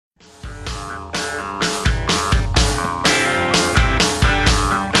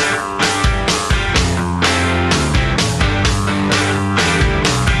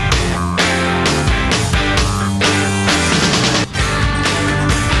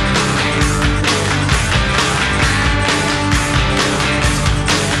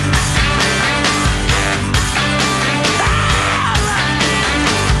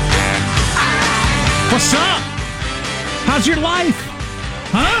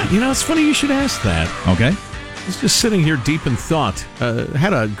It's funny you should ask that. Okay. I was just sitting here deep in thought.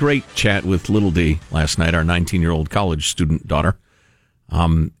 Had a great chat with Little D last night, our 19-year-old college student daughter.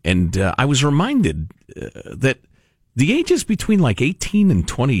 And I was reminded that the ages between like 18 and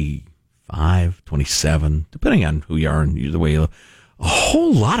 25, 27, depending on who you are and the way you look, a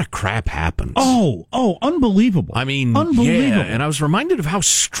whole lot of crap happens. Oh, unbelievable. I mean, unbelievable. Yeah, and I was reminded of how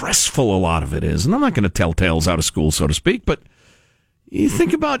stressful a lot of it is. And I'm not going to tell tales out of school, so to speak, but you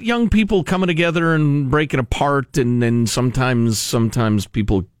think about young people coming together and breaking apart, and then sometimes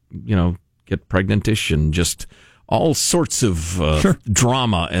people, get pregnant-ish and just all sorts of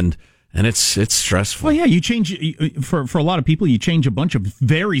drama, and it's stressful. Well, yeah, you change, for a lot of people, you change a bunch of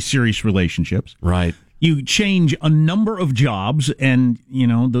very serious relationships. Right. You change a number of jobs, and,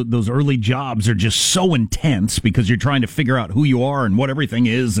 those early jobs are just so intense because you're trying to figure out who you are and what everything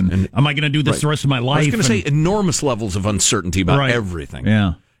is, and am I going to do this the rest of my life? I was going to say enormous levels of uncertainty about everything.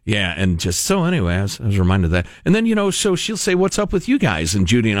 Yeah. Yeah, and just so anyway, I was reminded of that. And then, so she'll say, "What's up with you guys?" And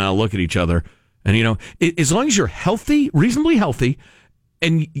Judy and I'll look at each other, and, as long as you're healthy, reasonably healthy,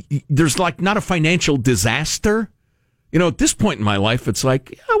 and there's like not a financial disaster, at this point in my life, it's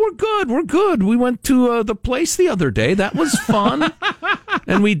like, yeah, we're good. We went to the place the other day. That was fun.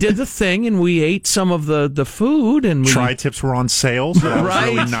 And we did the thing, and we ate some of the food. And Tri-tips were on sale, so that was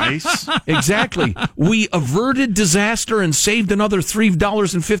really nice. Exactly. We averted disaster and saved another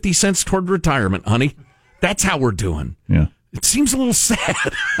 $3.50 toward retirement, honey. That's how we're doing. Yeah. It seems a little sad.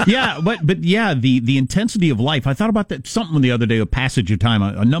 Yeah, but yeah, the intensity of life. I thought about that something the other day, a passage of time.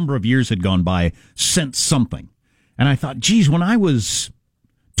 A number of years had gone by since something. And I thought, geez, when I was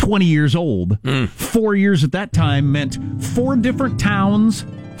 20 years old, 4 years at that time meant 4 different towns,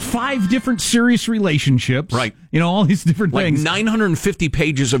 5 different serious relationships. Right. All these different things. 950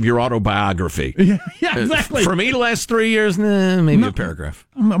 pages of your autobiography. Yeah, exactly. For me, the last 3 years, maybe a paragraph.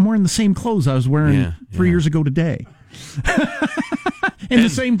 I'm wearing the same clothes I was wearing 3 years ago today. In the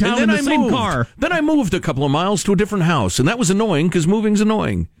same town, in the same car. Then I moved a couple of miles to a different house, and that was annoying because moving's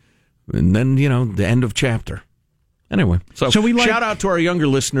annoying. And then, the end of chapter. Anyway, so shout out to our younger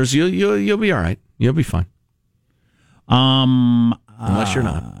listeners. You'll be all right. You'll be fine. Unless you're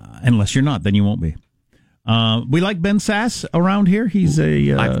not. Unless you're not, then you won't be. We like Ben Sass around here. He's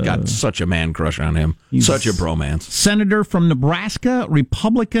I've got such a man crush on him. Such a bromance. Senator from Nebraska,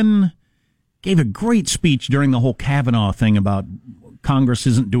 Republican, gave a great speech during the whole Kavanaugh thing about Congress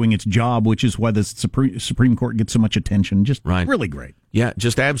isn't doing its job, which is why the Supreme Court gets so much attention. Just really great. Yeah,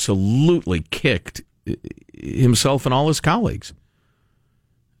 just absolutely kicked himself and all his colleagues.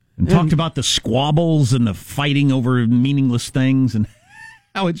 And talked about the squabbles and the fighting over meaningless things and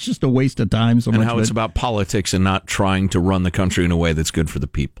how it's just a waste of time. And how it's about politics and not trying to run the country in a way that's good for the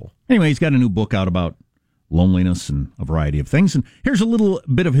people. Anyway, he's got a new book out about loneliness and a variety of things. And here's a little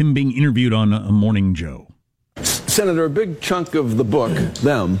bit of him being interviewed on Morning Joe. Senator, a big chunk of the book,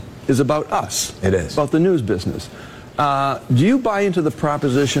 Them, is about us. It is. About the news business. Do you buy into the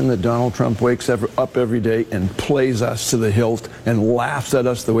proposition that Donald Trump wakes up every day and plays us to the hilt and laughs at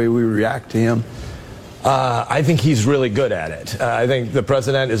us the way we react to him? I think he's really good at it. I think the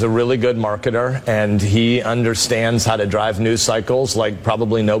president is a really good marketer, and he understands how to drive news cycles like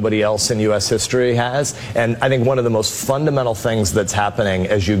probably nobody else in U.S. history has. And I think one of the most fundamental things that's happening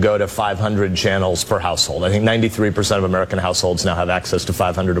as you go to 500 channels per household, I think 93% of American households now have access to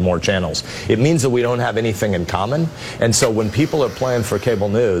 500 or more channels. It means that we don't have anything in common. And so when people are playing for cable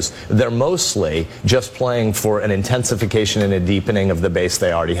news, they're mostly just playing for an intensification and a deepening of the base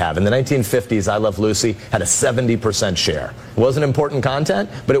they already have. In the 1950s, I Love Lucy had a 70% share. It wasn't important content,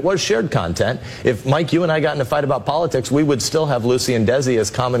 but it was shared content. If Mike, you and I got in a fight about politics, we would still have Lucy and Desi as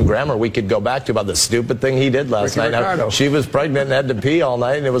common grammar we could go back to about the stupid thing he did last night. Now, she was pregnant and had to pee all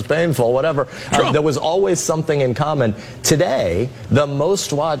night and it was painful, whatever. There was always something in common. Today, the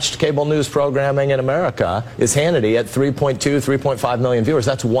most watched cable news programming in America is Hannity at 3.2, 3.5 million viewers.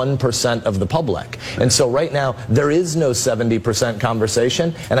 That's 1% of the public. And so right now, there is no 70%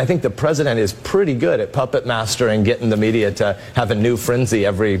 conversation, and I think the president is pretty good at puppet mastering, getting the media to have a new frenzy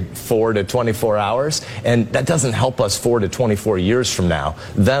every 4 to 24 hours, and that doesn't help us 4 to 24 years from now.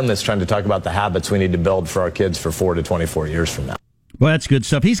 Them is trying to talk about the habits we need to build for our kids for 4 to 24 years from now. Well, that's good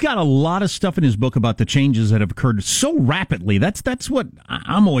stuff. He's got a lot of stuff in his book about the changes that have occurred so rapidly. That's what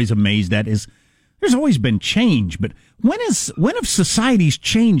I'm always amazed at is there's always been change, but when have societies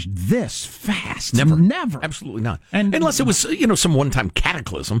changed this fast? Never. Absolutely not. And unless it was, some one-time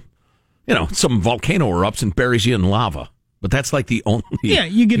cataclysm. Some volcano erupts and buries you in lava. But that's like the only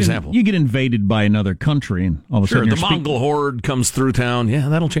example. You get invaded by another country, and all of a sudden the Mongol horde comes through town. Yeah,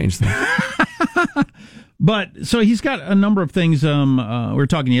 that'll change things. But so he's got a number of things. We were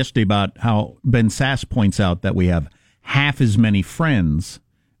talking yesterday about how Ben Sass points out that we have half as many friends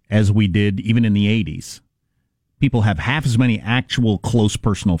as we did even in the 80s. People have half as many actual close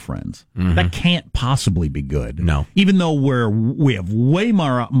personal friends. Mm-hmm. That can't possibly be good. No. Even though we have way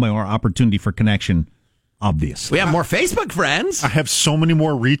more opportunity for connection, obviously. We have more Facebook friends. I have so many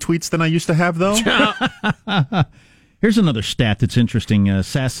more retweets than I used to have, though. Here's another stat that's interesting.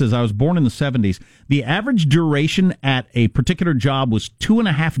 Sass says, I was born in the 70s. The average duration at a particular job was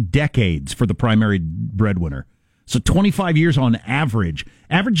 2.5 decades for the primary breadwinner. So 25 years on average.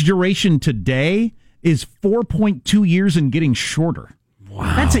 Average duration today is 4.2 years and getting shorter.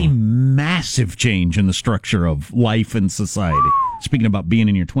 Wow. That's a massive change in the structure of life and society. Speaking about being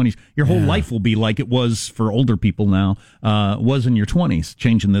in your 20s, your whole life will be like it was for older people now, was in your 20s,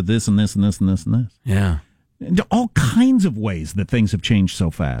 changing to this and this and this and this and this. Yeah. All kinds of ways that things have changed so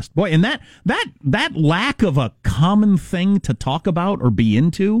fast. Boy, and that lack of a common thing to talk about or be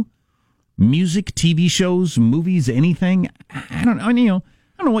into, music, TV shows, movies, anything, I don't know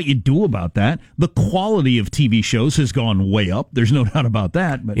what you do about that. The quality of TV shows has gone way up. There's no doubt about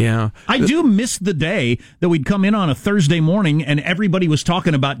that. But yeah. I do miss the day that we'd come in on a Thursday morning and everybody was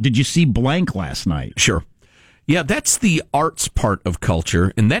talking about, did you see blank last night? Sure. Yeah, that's the arts part of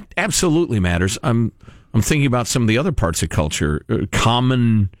culture, and that absolutely matters. I'm thinking about some of the other parts of culture,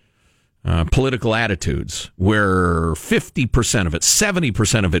 common political attitudes, where 50% of it,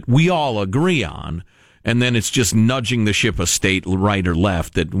 70% of it, we all agree on. And then it's just nudging the ship a state right or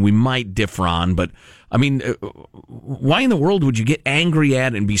left that we might differ on. But, I mean, why in the world would you get angry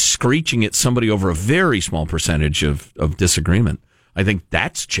at and be screeching at somebody over a very small percentage of disagreement? I think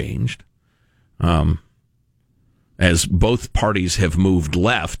that's changed. As both parties have moved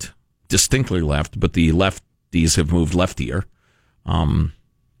left, distinctly left, but the lefties have moved leftier.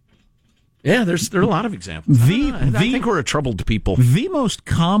 Yeah, there are a lot of examples. I think we're a troubled people. The most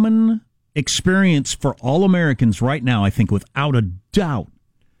common experience for all Americans right now, I think, without a doubt,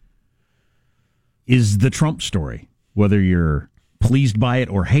 is the Trump story. Whether you're pleased by it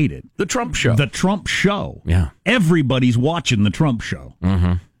or hate it, the Trump show. The Trump show. Yeah, everybody's watching the Trump show,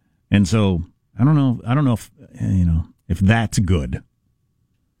 and so I don't know if that's good.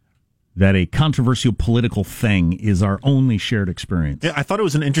 That a controversial political thing is our only shared experience. Yeah, I thought it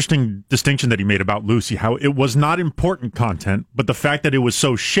was an interesting distinction that he made about Lucy, how it was not important content, but the fact that it was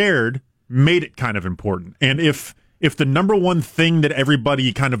so shared made it kind of important. And if the number one thing that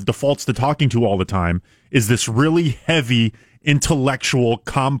everybody kind of defaults to talking to all the time is this really heavy, intellectual,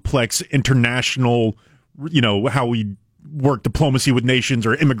 complex, international, how we work diplomacy with nations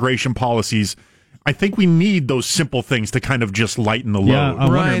or immigration policies, I think we need those simple things to kind of just lighten the load. Yeah, I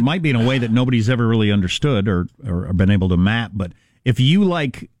wonder, it might be in a way that nobody's ever really understood or been able to map. But if you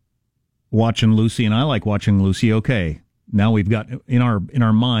like watching Lucy and I like watching Lucy, okay, now we've got in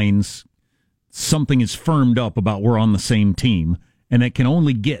our minds something is firmed up about we're on the same team, and it can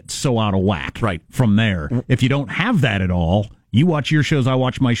only get so out of whack from there. If you don't have that at all, you watch your shows, I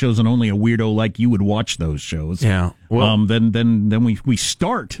watch my shows, and only a weirdo like you would watch those shows. Yeah. Well, then we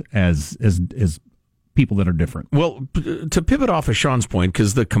start as people that are different. Well, to pivot off of Sean's point,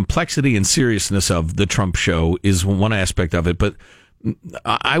 because the complexity and seriousness of the Trump show is one aspect of it, but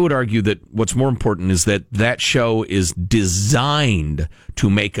I would argue that what's more important is that show is designed to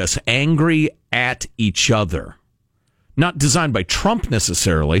make us angry at each other. Not designed by Trump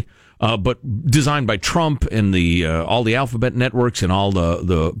necessarily, but designed by Trump and all the alphabet networks and all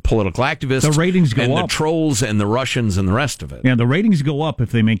the political activists. The ratings go up. And the trolls and the Russians and the rest of it. Yeah, the ratings go up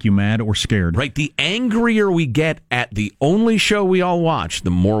if they make you mad or scared. Right. The angrier we get at the only show we all watch,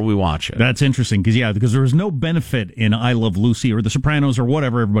 the more we watch it. That's interesting because there was no benefit in I Love Lucy or The Sopranos or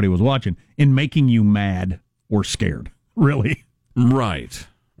whatever everybody was watching in making you mad or scared. Really. Right.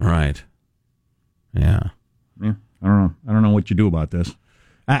 Yeah. I don't know what you do about this.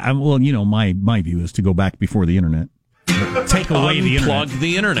 My view is to go back before the internet. Take away the internet. Unplug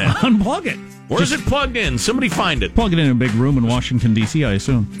the internet. Unplug it. Where's it plugged in? Somebody find it. Plug it in a big room in Washington, D.C., I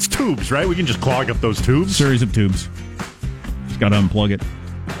assume. It's tubes, right? We can just clog up those tubes. Series of tubes. Just got to unplug it.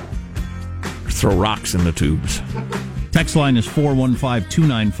 Throw rocks in the tubes. Text line is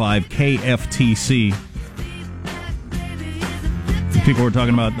 415-295-KFTC. People were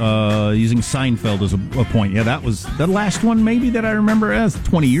talking about using Seinfeld as a point. Yeah, that was the last one maybe that I remember as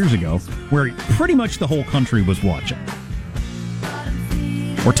 20 years ago, where pretty much the whole country was watching.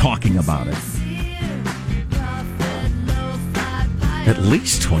 Or talking about it. At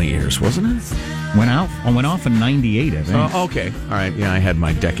least 20 years, wasn't it? Went off in 98, I think. Okay. All right. Yeah, I had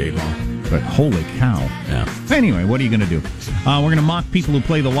my decade wrong. But holy cow. Yeah. Anyway, what are you going to do? We're going to mock people who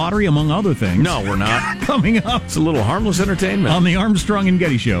play the lottery, among other things. No, we're not. Coming up. It's a little harmless entertainment. On the Armstrong and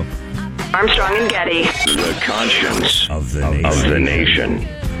Getty Show. Armstrong and Getty. The conscience Of the nation.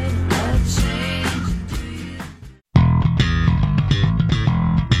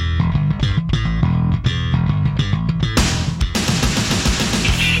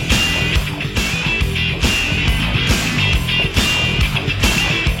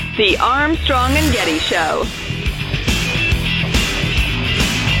 The Armstrong and Getty Show.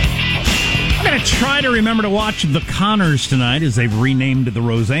 I'm going to try to remember to watch The Conners tonight, as they've renamed the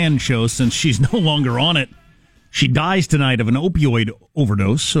Roseanne Show since she's no longer on it. She dies tonight of an opioid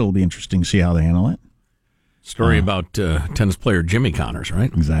overdose, so it'll be interesting to see how they handle it. Story about tennis player Jimmy Connors,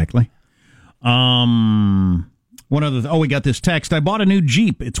 right? Exactly. One other. We got this text. I bought a new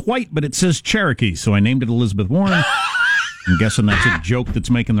Jeep. It's white, but it says Cherokee, so I named it Elizabeth Warren. I'm guessing that's a joke that's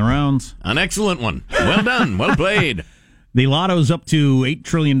making the rounds. An excellent one. Well done. Well played. The lotto's up to $8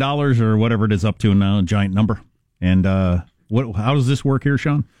 trillion or whatever it is up to now, a giant number. And how does this work here,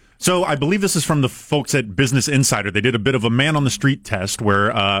 Sean? So I believe this is from the folks at Business Insider. They did a bit of a man-on-the-street test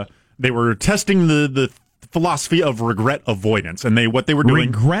where they were testing the philosophy of regret avoidance. And what they were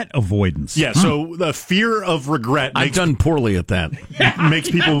doing... Regret avoidance. Yeah, so the fear of regret... I've done poorly at that.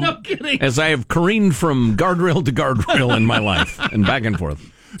 Makes people... No kidding. As I have careened from guardrail to guardrail in my life and back and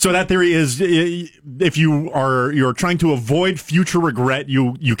forth. So that theory is, if you're trying to avoid future regret,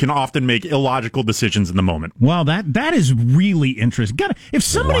 you can often make illogical decisions in the moment. Wow, that is really interesting. If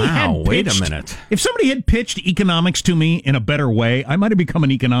somebody wait a minute. If somebody had pitched economics to me in a better way, I might have become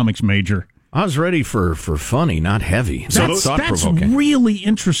an economics major. I was ready for funny, not heavy. That's really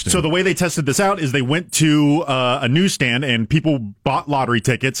interesting. So the way they tested this out is they went to a newsstand and people bought lottery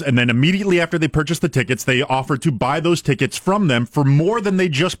tickets, and then immediately after they purchased the tickets, they offered to buy those tickets from them for more than they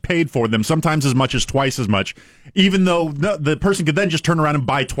just paid for them, sometimes as much as twice as much, even though the person could then just turn around and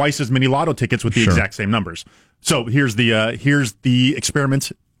buy twice as many lotto tickets with the exact same numbers. So here's the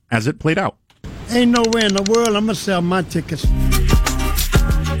experiment as it played out. Ain't nowhere in the world I'm going to sell my tickets.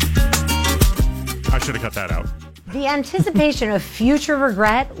 I should have cut that out. The anticipation of future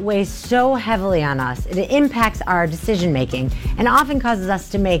regret weighs so heavily on us. It impacts our decision making and often causes us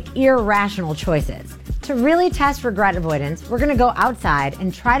to make irrational choices. To really test regret avoidance, we're going to go outside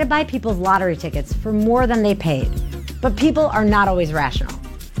and try to buy people's lottery tickets for more than they paid. But people are not always rational.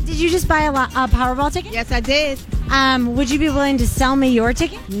 Did you just buy a Powerball ticket? Yes, I did. Would you be willing to sell me your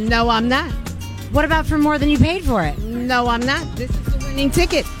ticket? No, I'm not. What about for more than you paid for it? No, I'm not. This is the winning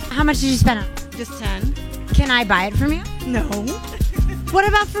ticket. How much did you spend on it? Just 10. Can I buy it from you? No. What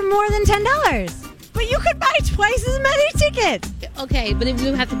about for more than $10? But you could buy twice as many tickets. Okay, but if we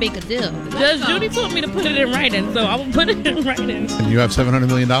have to make a deal. Judge Judy told me to put it in writing, so I will put it in writing. And you have $700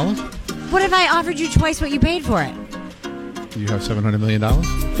 million? What if I offered you twice what you paid for it? You have $700 million?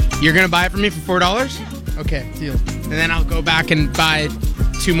 You're going to buy it from me for $4? Okay, deal. And then I'll go back and buy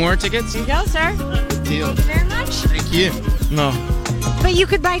 2 more tickets? Here you go, sir. Deal. Thank you very much. Thank you. No. But you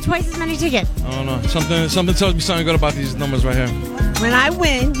could buy twice as many tickets. I don't know. Something tells me something good about these numbers right here. When I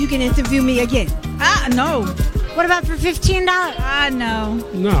win, you can interview me again. No. What about for $15? No.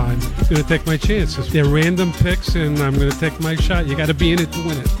 No, I'm going to take my chances. They're random picks, and I'm going to take my shot. You got to be in it to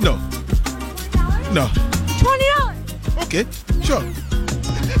win it. No. No. $20. Okay, sure.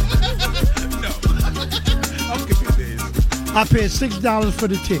 No. I'm confused. I paid $6 for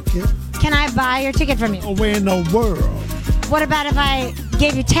the ticket. Can I buy your ticket from you? Where in the world? What about if I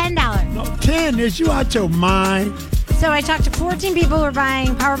gave you $10? No, 10 is you out your mind. So I talked to 14 people who were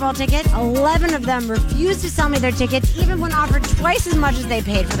buying Powerball tickets. 11 of them refused to sell me their tickets, even when offered twice as much as they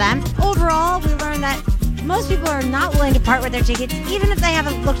paid for them. Overall, we learned that most people are not willing to part with their tickets, even if they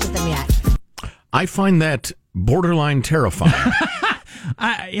haven't looked at them yet. I find that borderline terrifying.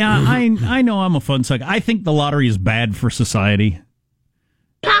 I know I'm a fun sucker. I think the lottery is bad for society.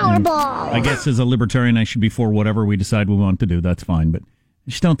 Powerball! I guess as a libertarian, I should be for whatever we decide we want to do. That's fine, but I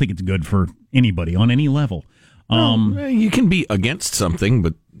just don't think it's good for anybody on any level. You can be against something,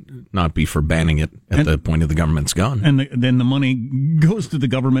 but not be for banning it at the point of the government's gun. And then the money goes to the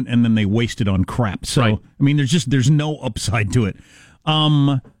government, and then they waste it on crap. So, right. I mean, there's no upside to it.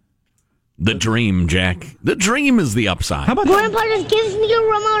 The dream, Jack. The dream is the upside. How about Grandpa just gives me a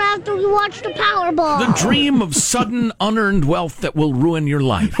remote after we watch the Powerball. The dream of sudden unearned wealth that will ruin your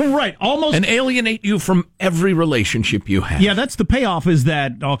life. Right, almost. And alienate you from every relationship you have. Yeah, that's the payoff, is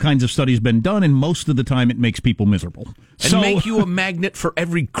that all kinds of studies been done, and most of the time it makes people miserable. And make you a magnet for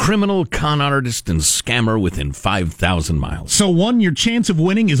every criminal, con artist, and scammer within 5,000 miles. So 1, your chance of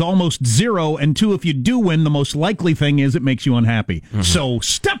winning is almost 0, and 2, if you do win, the most likely thing is it makes you unhappy. Mm-hmm. So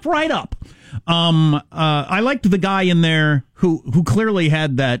step right up. I liked the guy in there who clearly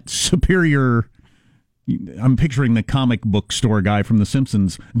had that superior. I'm picturing the comic book store guy from The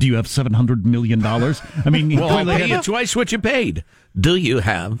Simpsons. Do you have $700 million? I mean, well, I'll pay you twice what you paid. Do you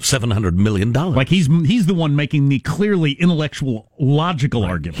have $700 million? Like he's the one making the clearly intellectual, logical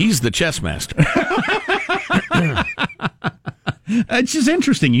argument. He's the chess master. It's just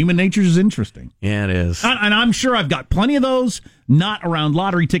interesting. Human nature is interesting. Yeah, it is. And I'm sure I've got plenty of those, not around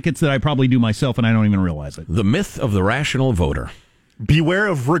lottery tickets that I probably do myself and I don't even realize it. The myth of the rational voter. Beware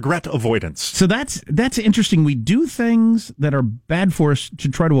of regret avoidance. So that's interesting. We do things that are bad for us to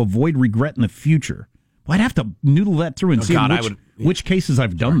try to avoid regret in the future. Well, I'd have to noodle that through and see which cases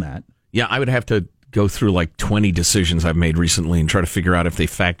I've done that. Yeah, I would have to go through like 20 decisions I've made recently and try to figure out if they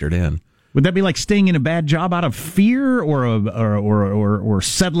factored in. Would that be like staying in a bad job out of fear, or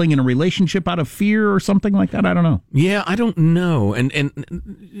settling in a relationship out of fear, or something like that? I don't know. Yeah, I don't know. And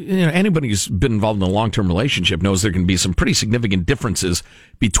you know, anybody who's been involved in a long-term relationship knows there can be some pretty significant differences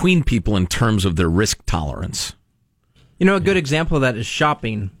between people in terms of their risk tolerance. You know, a good example of that is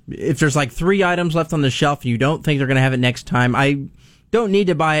shopping. If there's like 3 items left on the shelf and you don't think they're going to have it next time, I don't need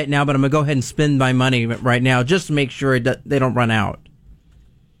to buy it now, but I'm going to go ahead and spend my money right now just to make sure they don't run out.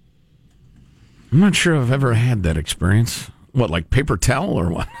 I'm not sure I've ever had that experience. What, like paper towel or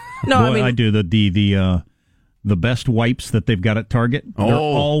what? No, Boy, I mean, I do the best wipes that they've got at Target. They're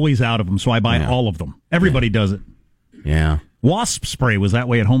always out of them, so I buy all of them. Everybody does it. Yeah. Wasp spray was that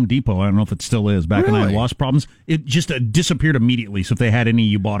way at Home Depot. I don't know if it still is. Back when I had wasp problems, it just disappeared immediately. So if they had any,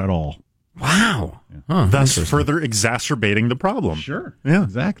 you bought it all. Wow. Yeah. Huh, thus further exacerbating the problem. Sure. Yeah.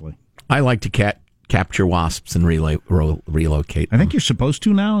 Exactly. I like to capture wasps and relocate them. I think you're supposed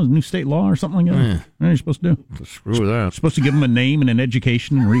to now, new state law or something like that. Yeah. What are you supposed to do? Screw with that. You're supposed to give them a name and an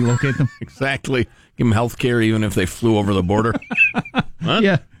education and relocate them. Exactly. Give them health care even if they flew over the border.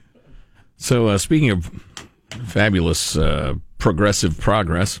 Yeah. So speaking of fabulous progressive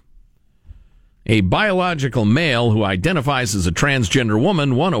progress, a biological male who identifies as a transgender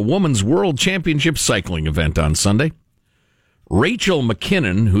woman won a women's world championship cycling event on Sunday. Rachel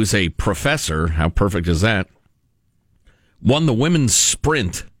McKinnon, who's a professor, how perfect is that, won the women's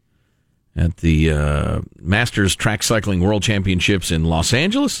sprint at the Masters Track Cycling World Championships in Los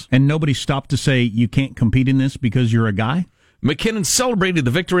Angeles. And nobody stopped to say, you can't compete in this because you're a guy? McKinnon celebrated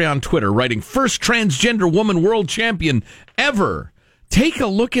the victory on Twitter, writing, "First transgender woman world champion ever." Take a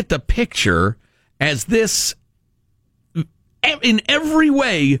look at the picture as this, in every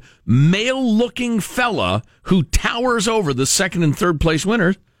way, male-looking fella who towers over the second and third place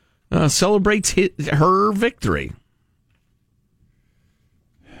winners celebrates her victory.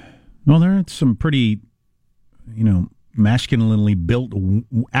 Well, there are some pretty, masculinely built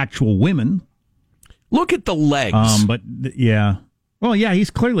actual women. Look at the legs. Yeah. Well, yeah, he's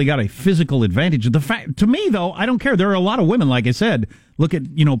clearly got a physical advantage. The fact, to me, though, I don't care. There are a lot of women, like I said. Look at,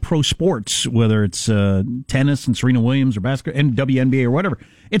 pro sports, whether it's tennis and Serena Williams or basketball and WNBA or whatever.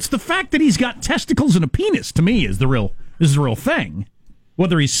 It's the fact that he's got testicles and a penis, to me, is the real thing.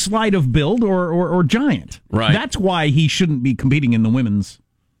 Whether he's slight of build or giant. Right. That's why he shouldn't be competing in the women's.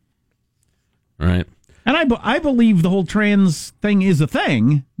 Right. And I believe the whole trans thing is a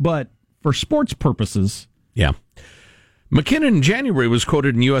thing, but for sports purposes. Yeah. McKinnon in January was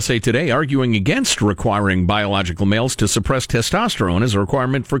quoted in USA Today arguing against requiring biological males to suppress testosterone as a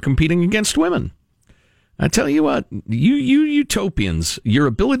requirement for competing against women. I tell you what, you utopians, your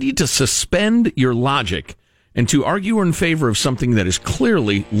ability to suspend your logic and to argue in favor of something that is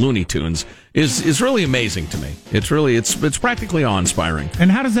clearly Looney Tunes is really amazing to me. It's practically awe-inspiring. And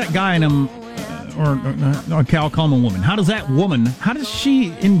how does that guy in him, okay, I'll call him a woman. How does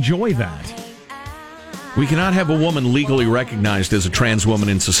she enjoy that? We cannot have a woman legally recognized as a trans woman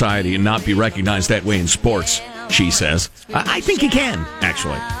in society and not be recognized that way in sports, she says. I think you can,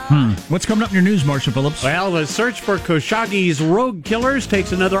 actually. What's coming up in your news, Marshall Phillips? Well, the search for Khashoggi's rogue killers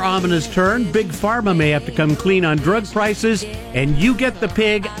takes another ominous turn. Big Pharma may have to come clean on drug prices. And you get the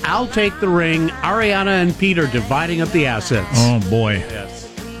pig, I'll take the ring. Ariana and Pete are dividing up the assets. Oh, boy. Yes.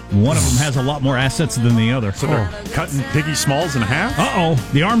 One of them has a lot more assets than the other. So they're cutting Piggy Smalls in half? Uh-oh.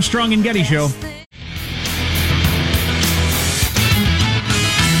 The Armstrong and Getty Show.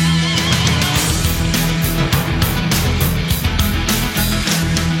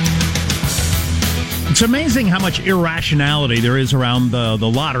 It's amazing how much irrationality there is around the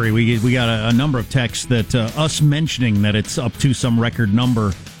lottery. We got a number of texts that us mentioning that it's up to some record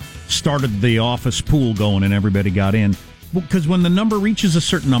number started the office pool going and everybody got in. because when the number reaches a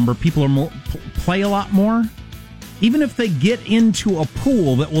certain number, people are play a lot more. Even if they get into a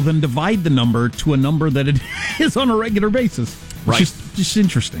pool that will then divide the number to a number that it is on a regular basis. Right. Just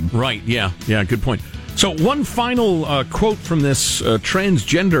interesting. Right, yeah, good point. So one final quote from this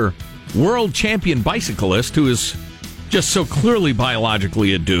transgender world champion bicyclist who is just so clearly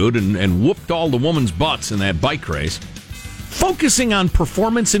biologically a dude and whooped all the women's butts in that bike race. Focusing on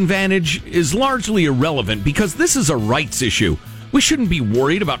performance advantage is largely irrelevant because this is a rights issue. We shouldn't be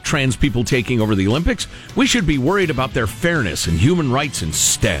worried about trans people taking over the Olympics. We should be worried about their fairness and human rights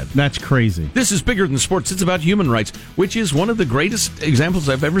instead. That's crazy. This is bigger than sports. It's about human rights, which is one of the greatest examples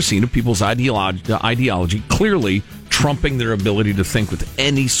I've ever seen of people's ideology clearly trumping their ability to think with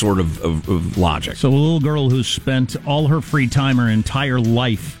any sort of logic. So a little girl who's spent all her free time, her entire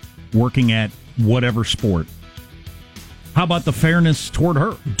life, working at whatever sport. How about the fairness toward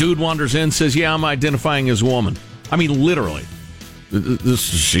her? Dude wanders in, says, yeah, I'm identifying as a woman. I mean, literally.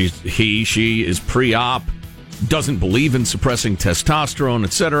 She is pre-op, doesn't believe in suppressing testosterone,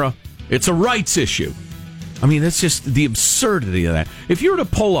 etc. It's a rights issue. I mean, that's just the absurdity of that. If you were to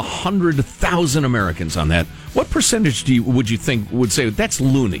poll 100,000 Americans on that, what percentage would you think would say that's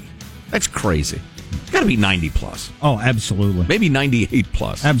loony? That's crazy. It's got to be 90 plus. Oh, absolutely. Maybe 98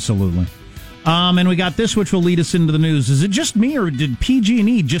 plus. Absolutely. And we got this, which will lead us into the news. Is it just me, or did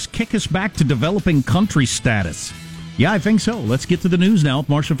PG&E just kick us back to developing country status? Yeah, I think so. Let's get to the news now with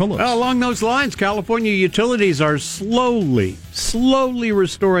Marshall Phillips. Well, along those lines, California utilities are slowly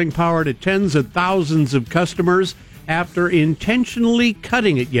restoring power to tens of thousands of customers after intentionally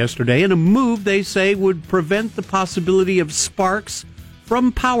cutting it yesterday in a move they say would prevent the possibility of sparks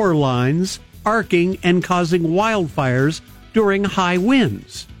from power lines arcing and causing wildfires during high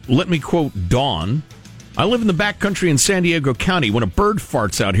winds. Let me quote Dawn. I live in the backcountry in San Diego County. When a bird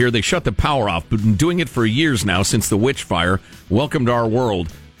farts out here, they shut the power off. We've been doing it for years now since the witch fire. Welcome to our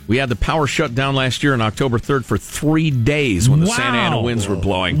world. We had the power shut down last year on October 3rd for 3 days when the Santa Ana winds were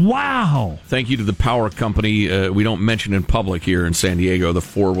blowing. Wow. Thank you to the power company. We don't mention in public here in San Diego, the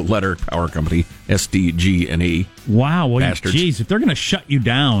 4-letter power company, SDG&E. Wow. Well, bastards. Geez, if they're going to shut you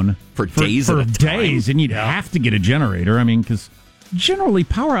down for days at a time, then you'd have to get a generator. I mean, because generally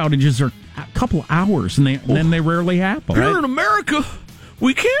power outages are a couple hours, and then they rarely happen. Here in America,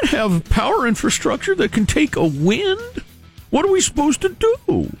 we can't have power infrastructure that can take a wind. What are we supposed to do?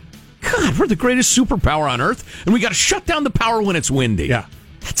 God, we're the greatest superpower on Earth, and we got to shut down the power when it's windy. Yeah.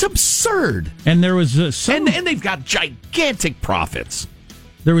 That's absurd. And there was and they've got gigantic profits.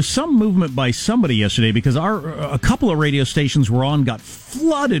 There was some movement by somebody yesterday because a couple of radio stations we're on got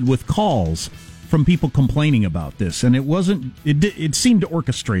flooded with calls from people complaining about this, and it seemed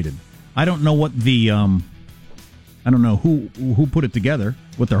orchestrated. I don't know what I don't know who put it together,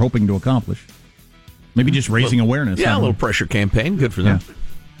 what they're hoping to accomplish. Maybe just raising awareness. Yeah, a little pressure campaign. Good for them.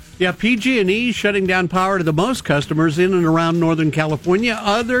 Yeah, PG&E shutting down power to the most customers in and around Northern California.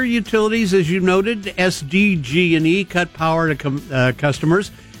 Other utilities, as you noted, SDG&E cut power to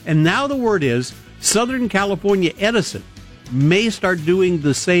customers. And now the word is Southern California Edison may start doing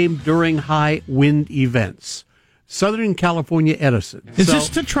the same during high wind events. Southern California Edison. Is this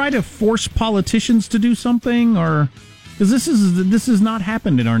to try to force politicians to do something, or because this has not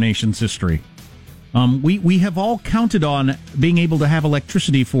happened in our nation's history? We have all counted on being able to have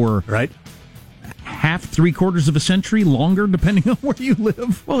electricity for half, 3/4 of a century, longer, depending on where you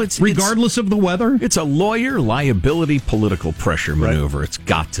live. Well, it's regardless of the weather. It's a lawyer liability political pressure maneuver. Right. It's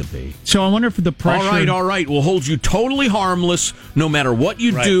got to be. So I wonder if the pressure. All right. We'll hold you totally harmless, no matter what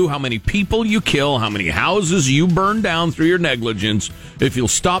you do, how many people you kill, how many houses you burn down through your negligence. If you'll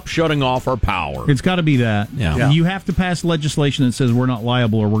stop shutting off our power, it's got to be that. Yeah. You have to pass legislation that says we're not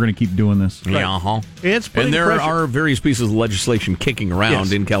liable, or we're going to keep doing this. Right. Yeah. And there are various pieces of legislation kicking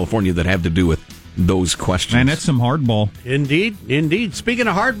around in California that have to do with those questions. And that's some hardball. Indeed. Speaking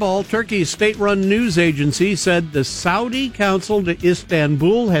of hardball, Turkey's state-run news agency said the Saudi consul to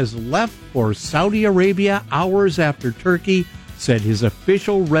Istanbul has left for Saudi Arabia hours after Turkey said his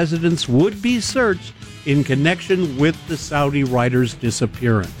official residence would be searched in connection with the Saudi writer's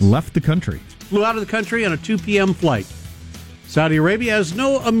disappearance. Left the country. Flew out of the country on a 2 p.m. flight. Saudi Arabia has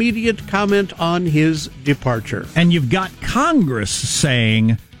no immediate comment on his departure. And you've got Congress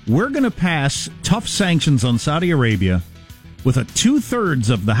saying, we're going to pass tough sanctions on Saudi Arabia with a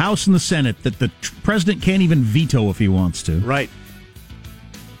 2/3 of the House and the Senate that the president can't even veto if he wants to. Right.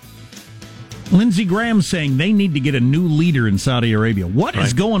 Lindsey Graham saying they need to get a new leader in Saudi Arabia. What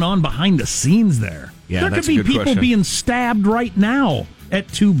is going on behind the scenes there? Yeah, there could be people being stabbed right now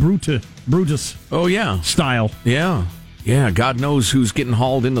at two Brutus. Oh, yeah. Style. Yeah. God knows who's getting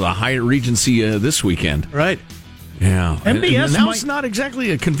hauled into the Hyatt Regency this weekend. Right. Yeah. MBS now might- it's not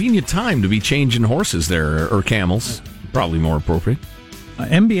exactly a convenient time to be changing horses there, or camels. Probably more appropriate.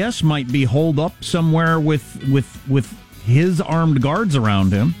 MBS might be holed up somewhere with his armed guards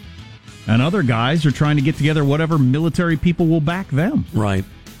around him, and other guys are trying to get together whatever military people will back them. Right.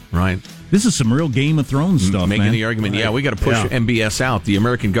 This is some real Game of Thrones stuff, Making man. the argument, we got to push MBS out. The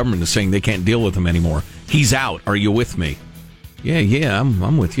American government is saying they can't deal with him anymore. He's out. Are you with me? Yeah,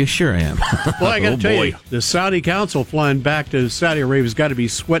 I'm with you. Sure I am. Well, I got to Oh, tell boy. you, the Saudi council flying back to Saudi Arabia's got to be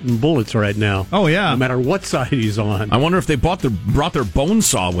sweating bullets right now. Oh, yeah. No matter what side he's on. I wonder if they brought their bone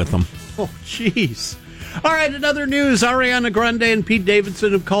saw with them. Oh, jeez. All right, in other news, Ariana Grande and Pete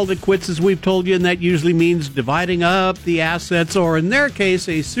Davidson have called it quits, as we've told you, and that usually means dividing up the assets, or in their case,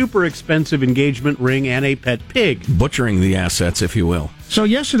 a super expensive engagement ring and a pet pig. Butchering the assets, if you will. So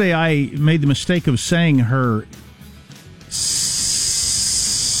yesterday I made the mistake of saying her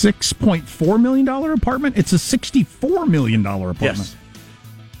 $6.4 million apartment. It's a $64 million apartment. Yes.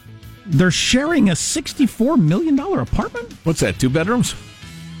 They're sharing a $64 million apartment? What's that, 2 bedrooms?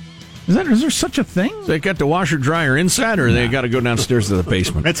 Is there such a thing? They got the washer dryer inside, or they got to go downstairs to the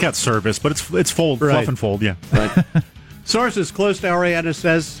basement? It's got service, but it's fold, Right. fluff and fold, yeah. Right. Sources close to Ariana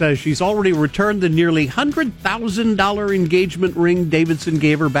says she's already returned the nearly $100,000 engagement ring Davidson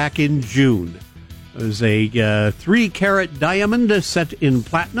gave her back in June. It was a 3-carat diamond set in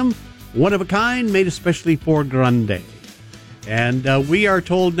platinum, one of a kind, made especially for Grande. And we are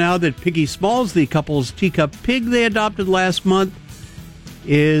told now that Piggy Smalls, the couple's teacup pig they adopted last month,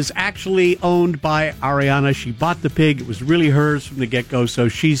 is actually owned by Ariana. She bought the pig. It was really hers from the get-go, so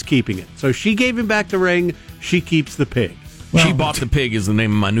she's keeping it. So she gave him back the ring. She keeps the pig. She Bought the Pig is the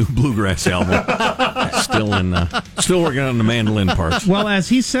name of my new bluegrass album. Still working on the mandolin parts. Well, as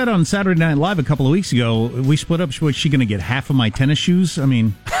he said on Saturday Night Live a couple of weeks ago, we split up. Was she going to get half of my tennis shoes? I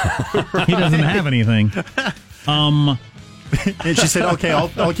mean, he doesn't have anything. And she said, okay,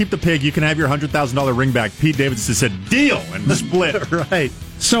 I'll keep the pig. You can have your $100,000 ring back. Pete Davidson said, deal, and split. Right.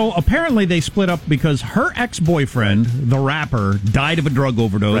 So apparently they split up because her ex-boyfriend, the rapper, died of a drug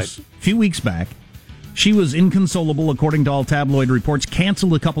overdose a few weeks back. She was inconsolable, according to all tabloid reports,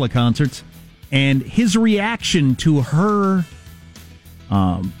 canceled a couple of concerts, and his reaction to her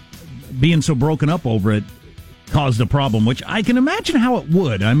being so broken up over it caused a problem, which I can imagine how it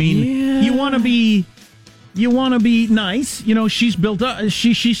would. I mean, you want to be nice. You know, she's built up.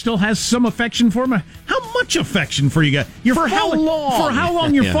 She still has some affection for him. How much affection for you guys? For how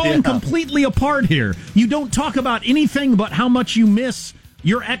long you're falling completely apart here? You don't talk about anything but how much you miss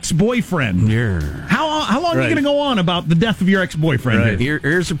your ex-boyfriend. How long are you going to go on about the death of your ex-boyfriend? Right.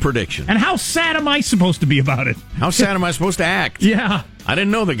 Here's a prediction. And how sad am I supposed to be about it? How sad am I supposed to act? Yeah. I didn't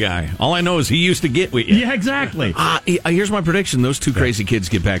know the guy. All I know is he used to get with you. Yeah, exactly. Here's my prediction. Those two crazy kids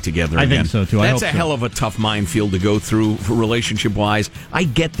get back together again. I think so, too. That's a hell of a tough minefield to go through relationship-wise. I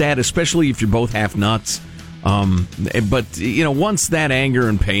get that, especially if you're both half nuts. But, you know, once that anger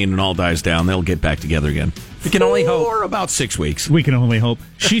and pain and all dies down, they'll get back together again. We can only hope. For about 6 weeks. We can only hope.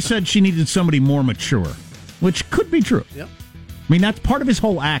 She said she needed somebody more mature, which could be true. Yep. I mean, that's part of his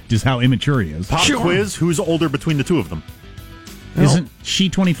whole act is how immature he is. Pop quiz, who's older between the two of them? Isn't she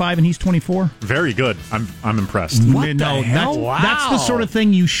 25 and he's 24? Very good. I'm impressed. What the hell? That's the sort of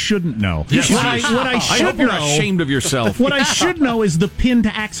thing you shouldn't know. Yes, what I should hope you're know, ashamed of yourself. What I should know is the PIN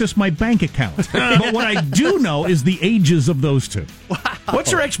to access my bank account. But what I do know is the ages of those two.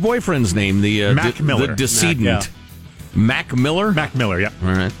 What's her ex-boyfriend's name? The Mac Miller. The decedent. Mac Miller? Mac Miller, yeah. All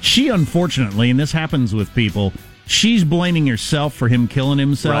right. She, unfortunately, and this happens with people, she's blaming herself for him killing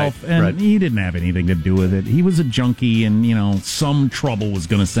himself, and he didn't have anything to do with it. He was a junkie, and, you know, some trouble was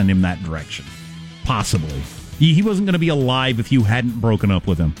going to send him that direction. Possibly. He wasn't going to be alive if you hadn't broken up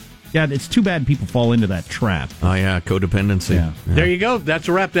with him. Yeah, it's too bad people fall into that trap. Oh, yeah, codependency. Yeah. There you go. That's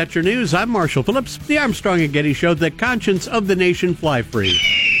a wrap. That's your news. I'm Marshall Phillips, the Armstrong and Getty Show, the conscience of the nation. Fly free.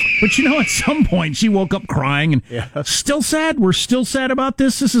 But you know, at some point, she woke up crying and still sad. We're still sad about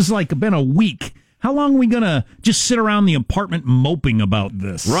this. This has like been a week. How long are we going to just sit around the apartment moping about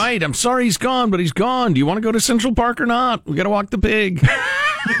this? Right. I'm sorry he's gone, but he's gone. Do you want to go to Central Park or not? We got to walk the pig.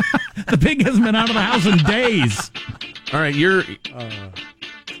 The pig hasn't been out of the house in days. All right, you're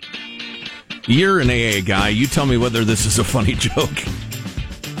an AA guy. You tell me whether this is a funny joke.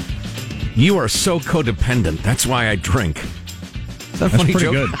 You are so codependent. That's why I drink. Is that a funny pretty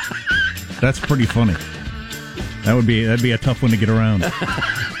joke? good. That's pretty funny. That'd be a tough one to get around.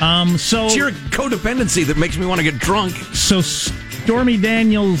 So It's your codependency that makes me want to get drunk. So Stormy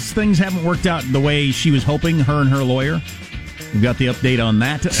Daniels, things haven't worked out the way she was hoping, her and her lawyer. We've got the update on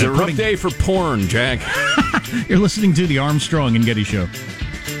that. It's a rough day for porn, Jack. You're listening to the Armstrong and Getty Show.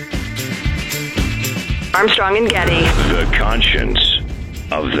 Armstrong and Getty. The conscience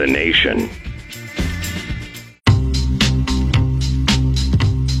of the nation.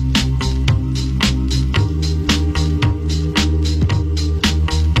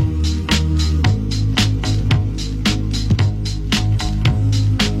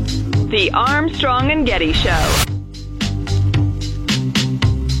 The Armstrong and Getty Show.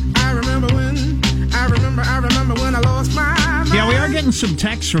 I remember when I lost my mind. Yeah, we are getting some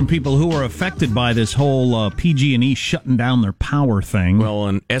texts from people who are affected by this whole PG&E shutting down their power thing. Well,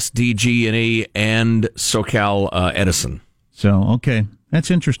 and SDG&E and SoCal Edison. So, okay. That's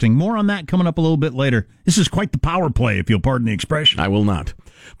interesting. More on that coming up a little bit later. This is quite the power play, if you'll pardon the expression. I will not.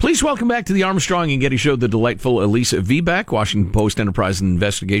 Please welcome back to the Armstrong and Getty Show the delightful Elisa Viebeck, Washington Post Enterprise and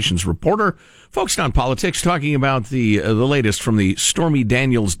Investigations reporter, focused on politics, talking about the latest from the Stormy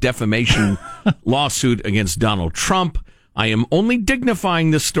Daniels defamation lawsuit against Donald Trump. I am only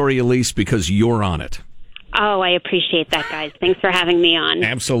dignifying this story, Elise, because you're on it. Oh, I appreciate that, guys. Thanks for having me on.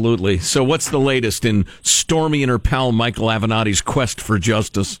 Absolutely. So what's the latest in Stormy and her pal Michael Avenatti's quest for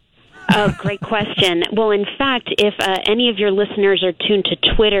justice? Oh, great question. Well, in fact, if any of your listeners are tuned to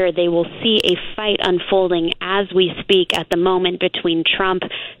Twitter, they will see a fight unfolding as we speak at the moment between Trump,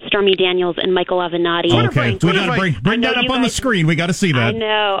 Stormy Daniels, and Michael Avenatti. Okay, we got to bring that up on the screen. We got to see that. I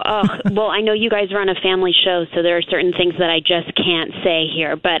know. Oh, well, I know you guys run a family show, so there are certain things that I just can't say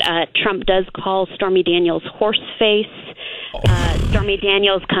here. But Trump does call Stormy Daniels horse face. Stormy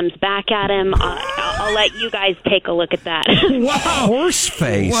Daniels comes back at him. I'll let you guys take a look at that. Wow, horse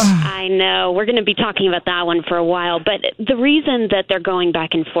face. I know. We're going to be talking about that one for a while. But the reason that they're going back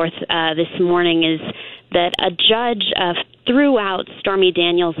and forth this morning is that a judge threw out Stormy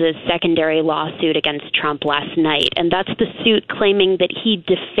Daniels' secondary lawsuit against Trump last night. And that's the suit claiming that he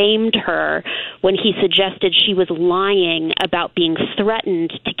defamed her when he suggested she was lying about being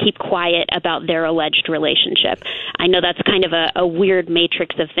threatened to keep quiet about their alleged relationship. I know that's kind of a weird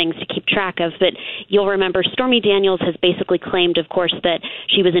matrix of things to keep track of, but you'll remember Stormy Daniels has basically claimed, of course, that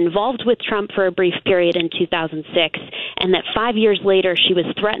she was involved with Trump for a brief period in 2006, and that 5 years later she was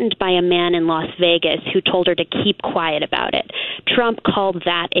threatened by a man in Las Vegas who told her to keep quiet about it. Trump called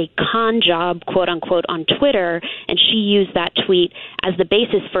that a con job, quote unquote, on Twitter, and she used that tweet as the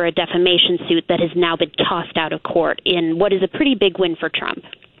basis for a defamation suit that has now been tossed out of court in what is a pretty big win for Trump.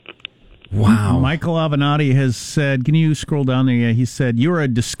 Wow. Michael Avenatti has said, can you scroll down there? Yeah, he said, "You're a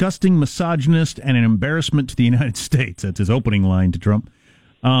disgusting misogynist and an embarrassment to the United States." That's his opening line to Trump.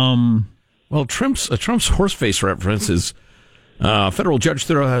 Well, Trump's horseface reference is federal judge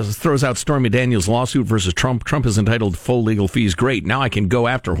throws out Stormy Daniels' lawsuit versus Trump. Trump is entitled to full legal fees. Great. Now I can go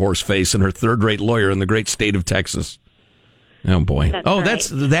after horseface and her third-rate lawyer in the great state of Texas. Oh, boy. That's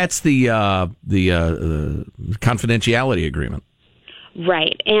right. That's the confidentiality agreement.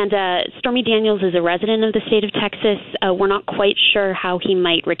 Right. And Stormy Daniels is a resident of the state of Texas. We're not quite sure how he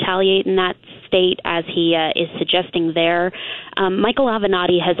might retaliate in that state, as he is suggesting there. Michael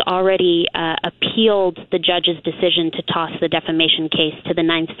Avenatti has already appealed the judge's decision to toss the defamation case to the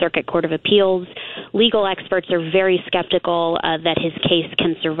Ninth Circuit Court of Appeals. Legal experts are very skeptical that his case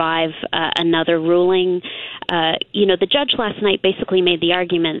can survive another ruling. The judge last night basically made the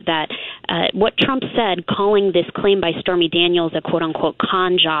argument that what Trump said, calling this claim by Stormy Daniels a quote-unquote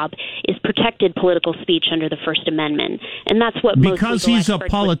con job, is protected political speech under the First Amendment. And that's what most legal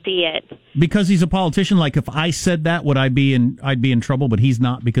experts would see it. Because he's a politician, like if I said that, I'd be in trouble, but he's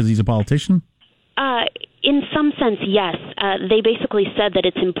not because he's a politician? In some sense, yes. They basically said that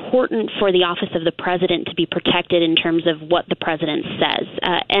it's important for the office of the president to be protected in terms of what the president says.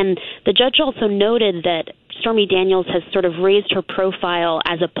 And the judge also noted that Stormy Daniels has sort of raised her profile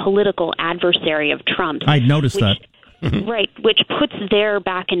as a political adversary of Trump. I'd noticed that. Right, which puts their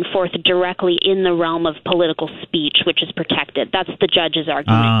back and forth directly in the realm of political speech, which is protected. That's the judge's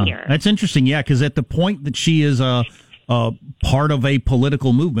argument here. That's interesting, yeah, because at the point that she is a part of a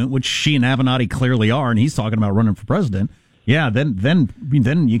political movement, which she and Avenatti clearly are, and he's talking about running for president, yeah, then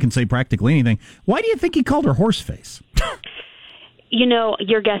you can say practically anything. Why do you think he called her horseface?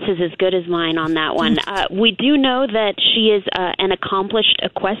 Your guess is as good as mine on that one. We do know that she is an accomplished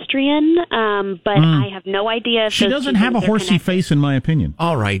equestrian, but I have no idea if she doesn't have a horsey face, in my opinion.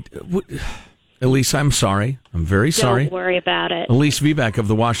 All right. Elise, I'm sorry. I'm very sorry. Don't worry about it. Elise Viebeck of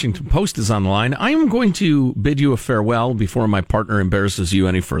the Washington Post is on the line. I am going to bid you a farewell before my partner embarrasses you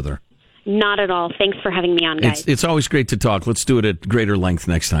any further. Not at all. Thanks for having me on, guys. It's always great to talk. Let's do it at greater length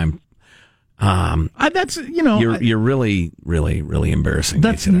next time. You're really, really, really embarrassing.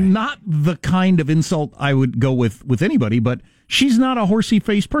 That's not the kind of insult I would go with anybody, but she's not a horsey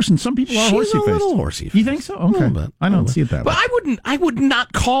faced person. Some people are horsey faced. She's a little horsey faced. You think so? Okay. Bit, I don't see it that way. But I would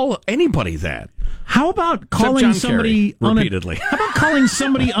not call anybody that. How about calling John somebody Kerry, repeatedly? How about calling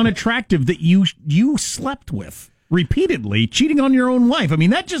somebody unattractive that you slept with repeatedly, cheating on your own wife? I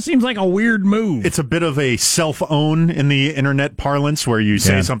mean, that just seems like a weird move. It's a bit of a self-own in the internet parlance where you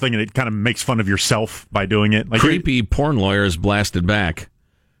say something and it kind of makes fun of yourself by doing it. Like creepy porn lawyers blasted back.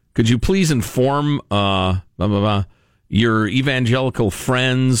 Could you please inform your evangelical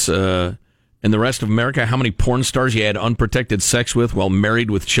friends and the rest of America how many porn stars you had unprotected sex with while married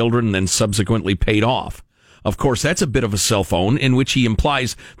with children and then subsequently paid off? Of course, that's a bit of a self-own in which he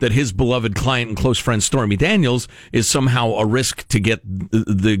implies that his beloved client and close friend Stormy Daniels is somehow a risk to get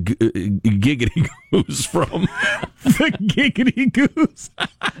the giggity goose from. The giggity goose.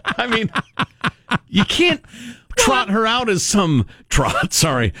 I mean, you can't trot her out as some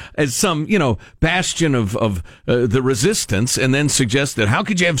bastion of the resistance, and then suggest that how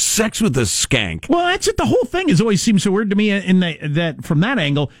could you have sex with this skank? Well, that's it. The whole thing has always seemed so weird to me in that from that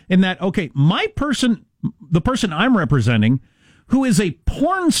angle. In that, okay, the person I'm representing, who is a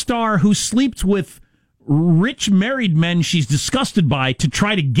porn star who sleeps with rich married men she's disgusted by to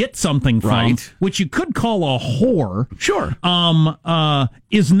try to get something from, right, which you could call a whore. Sure.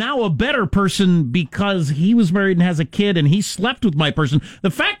 Is now a better person because he was married and has a kid and he slept with my person. The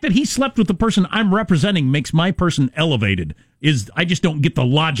fact that he slept with the person I'm representing makes my person elevated. I just don't get the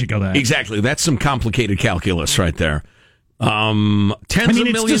logic of that. Exactly. That's some complicated calculus right there.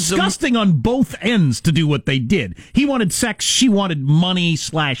 It's disgusting on both ends to do what they did. He wanted sex, she wanted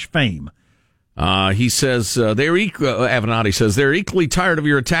money/fame. He says Avenatti says they're equally tired of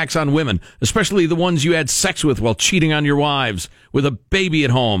your attacks on women, especially the ones you had sex with while cheating on your wives with a baby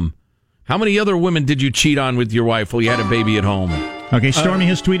at home. How many other women did you cheat on with your wife while you had a baby at home? Okay, Stormy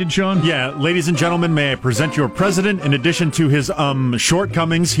has tweeted, Sean. Yeah, ladies and gentlemen, may I present your president? In addition to his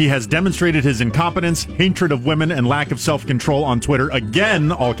shortcomings, he has demonstrated his incompetence, hatred of women, and lack of self-control on Twitter. Again,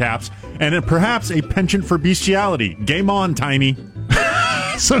 all caps, and perhaps a penchant for bestiality. Game on, Tiny.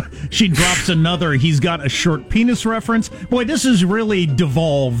 So she drops another he's got a short penis reference. Boy, this is really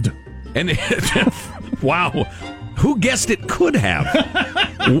devolved. And wow, who guessed it could have?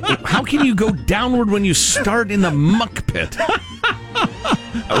 How can you go downward when you start in the muck pit?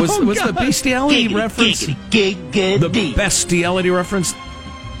 Was the bestiality reference the bestiality reference?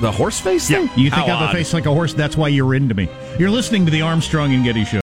 The horse face thing? You think I have a face like a horse? That's why you're into me. You're listening to the Armstrong and Getty Show.